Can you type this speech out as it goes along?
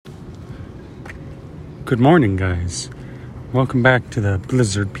Good morning, guys. Welcome back to the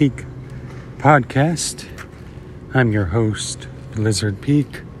Blizzard Peak podcast. I'm your host, Blizzard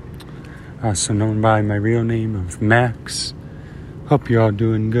Peak, also known by my real name of Max. Hope you're all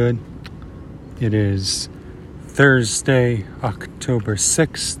doing good. It is Thursday, October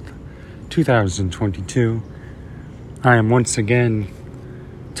 6th, 2022. I am once again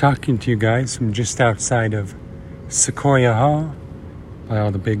talking to you guys from just outside of Sequoia Hall by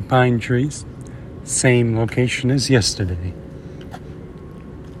all the big pine trees. Same location as yesterday.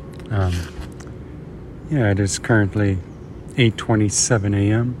 It is currently 8:27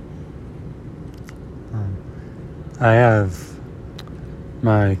 a.m. I have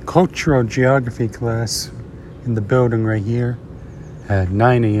my cultural geography class in the building right here at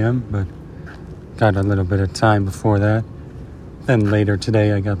 9 a.m., but got a little bit of time before that. Then later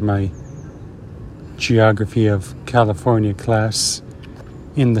today I got my Geography of California class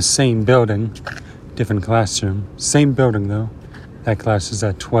in the same building. Different classroom. Same building, though. That class is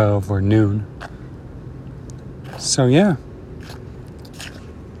at 12 or noon. So, yeah.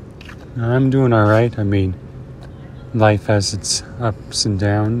 I'm doing all right. I mean, life has its ups and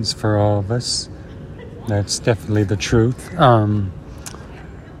downs for all of us. That's definitely the truth. I'm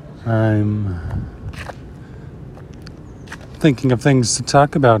thinking of things to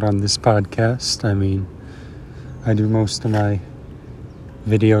talk about on this podcast. I mean, I do most of my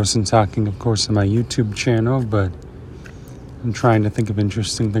videos and talking, of course, on my YouTube channel, but I'm trying to think of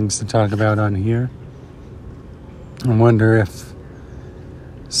interesting things to talk about on here. I wonder if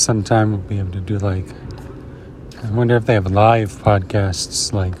sometime we'll be able to do I wonder if they have live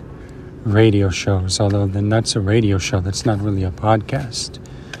podcasts like radio shows, although then that's a radio show, that's not really a podcast.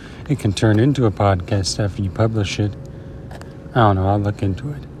 It can turn into a podcast after you publish it. I don't know, I'll look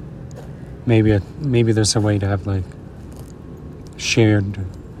into it. Maybe there's a way to have shared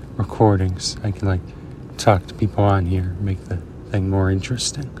recordings. I can talk to people on here, make the thing more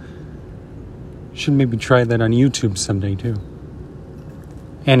interesting. Should maybe try that on YouTube someday too.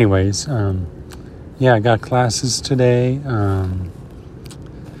 Anyways, I got classes today.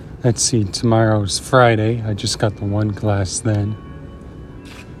 Let's see, tomorrow's Friday. I just got the one class then.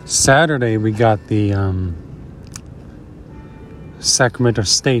 Saturday we got the Sacramento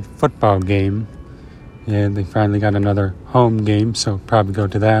State football game. Yeah, they finally got another home game, so probably go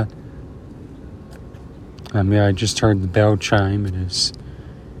to that. I just heard the bell chime. It is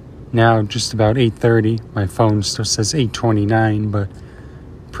now just about 8:30. My phone still says 8:29, but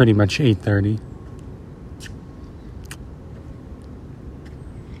pretty much 8:30.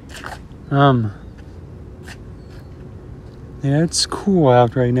 It's cool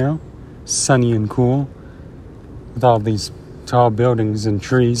out right now. Sunny and cool. With all these tall buildings and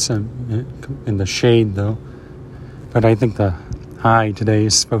trees in the shade, though. But I think the high today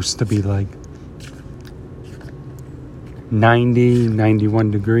is supposed to be 90,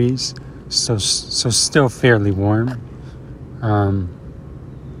 91 degrees. So still fairly warm.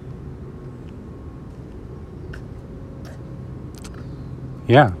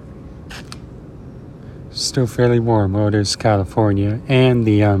 Still fairly warm. Well, it is California. And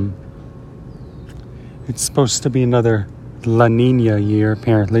it's supposed to be another La Nina year,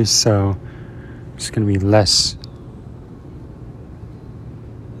 apparently, so it's going to be less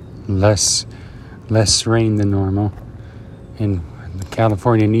rain than normal. And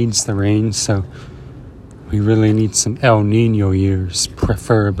California needs the rain, so we really need some El Nino years,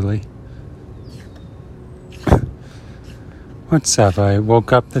 preferably. What's up? I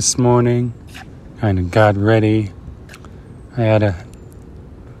woke up this morning, kind of got ready. I had a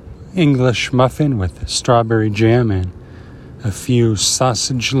English muffin with strawberry jam and a few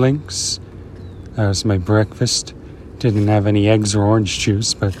sausage links. That was my breakfast. Didn't have any eggs or orange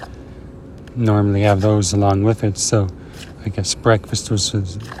juice, but normally have those along with it, so I guess breakfast was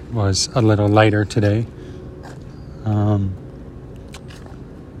a little lighter today. I'm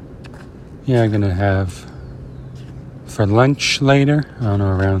gonna have for lunch later, I don't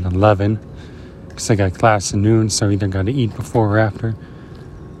know, around 11, because I got class at noon, so either got to eat before or after.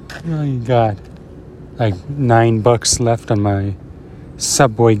 You got $9 left on my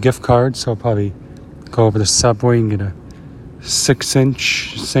Subway gift card, so I'll probably go over to Subway and get a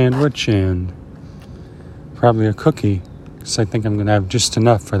 6-inch sandwich and probably a cookie, because I think I'm going to have just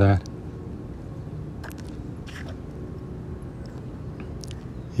enough for that.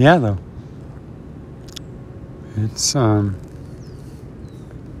 Yeah, though. It's alright.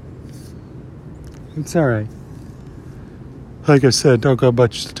 Like I said, don't got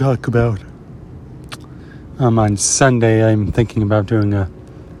much to talk about. On Sunday, I'm thinking about doing a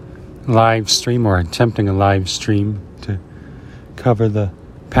live stream, or attempting a live stream to cover the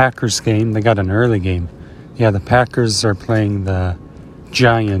Packers game. They got an early game. Yeah, the Packers are playing the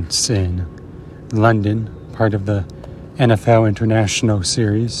Giants in London, part of the NFL International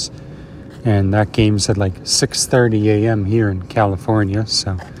Series. And that game's at like 6:30 a.m. here in California,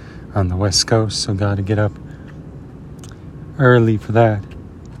 so on the West Coast, so got to get up early for that.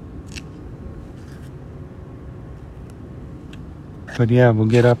 But yeah, we'll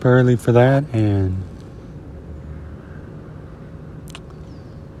get up early for that and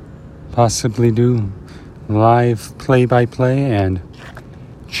possibly do live play-by-play and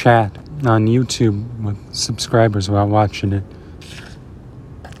chat on YouTube with subscribers while watching it.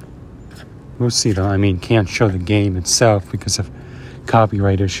 We'll see though. I mean, can't show the game itself because of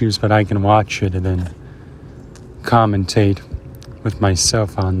copyright issues, but I can watch it and then commentate with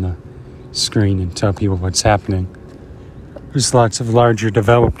myself on the screen and tell people what's happening. There's lots of larger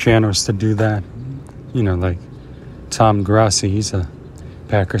developed channels to do that. You know, like Tom Grassi, he's a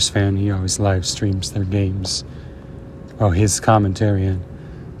Packers fan. He always live streams their games. Oh, his commentary and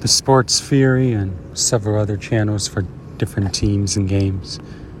the Sports Fury and several other channels for different teams and games.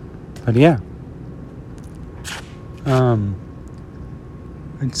 But yeah.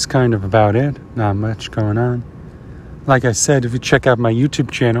 It's kind of about it. Not much going on. Like I said, if you check out my YouTube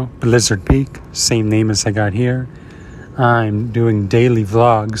channel, Blizzard Peak, same name as I got here, I'm doing daily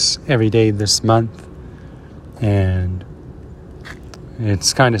vlogs every day this month. And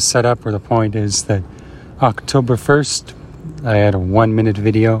it's kind of set up where the point is that October 1st, I had a 1-minute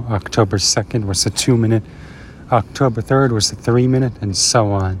video. October 2nd was a 2-minute. October 3rd was a 3-minute, and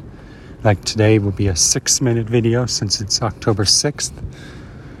so on. Like today will be a 6-minute video since it's October 6th.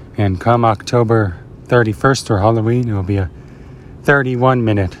 And come October 31st or Halloween, it will be a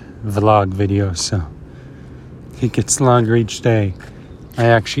 31-minute vlog video. So it gets longer each day. I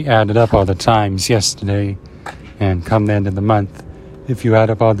actually added up all the times yesterday. And come the end of the month, if you add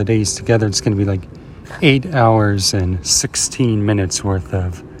up all the days together, it's going to be like 8 hours and 16 minutes worth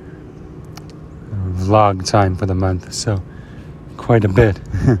of vlog time for the month. So quite a bit.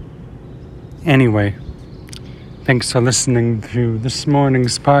 Anyway, thanks for listening to this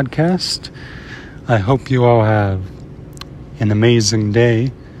morning's podcast. I hope you all have an amazing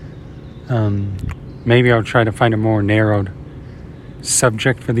day. Maybe I'll try to find a more narrowed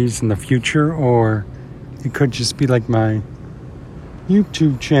subject for these in the future, or it could just be like my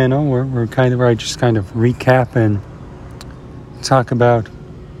YouTube channel where I just kind of recap and talk about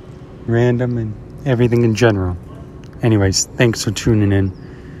random and everything in general. Anyways, thanks for tuning in.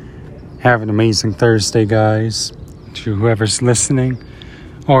 Have an amazing Thursday, guys, to whoever's listening,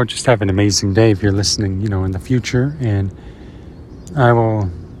 or just have an amazing day if you're listening, in the future. And I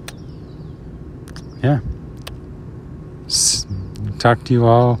will, talk to you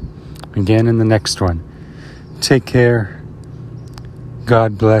all again in the next one. Take care.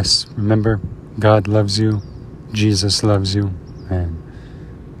 God bless. Remember, God loves you. Jesus loves you. And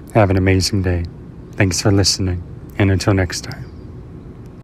have an amazing day. Thanks for listening. And until next time.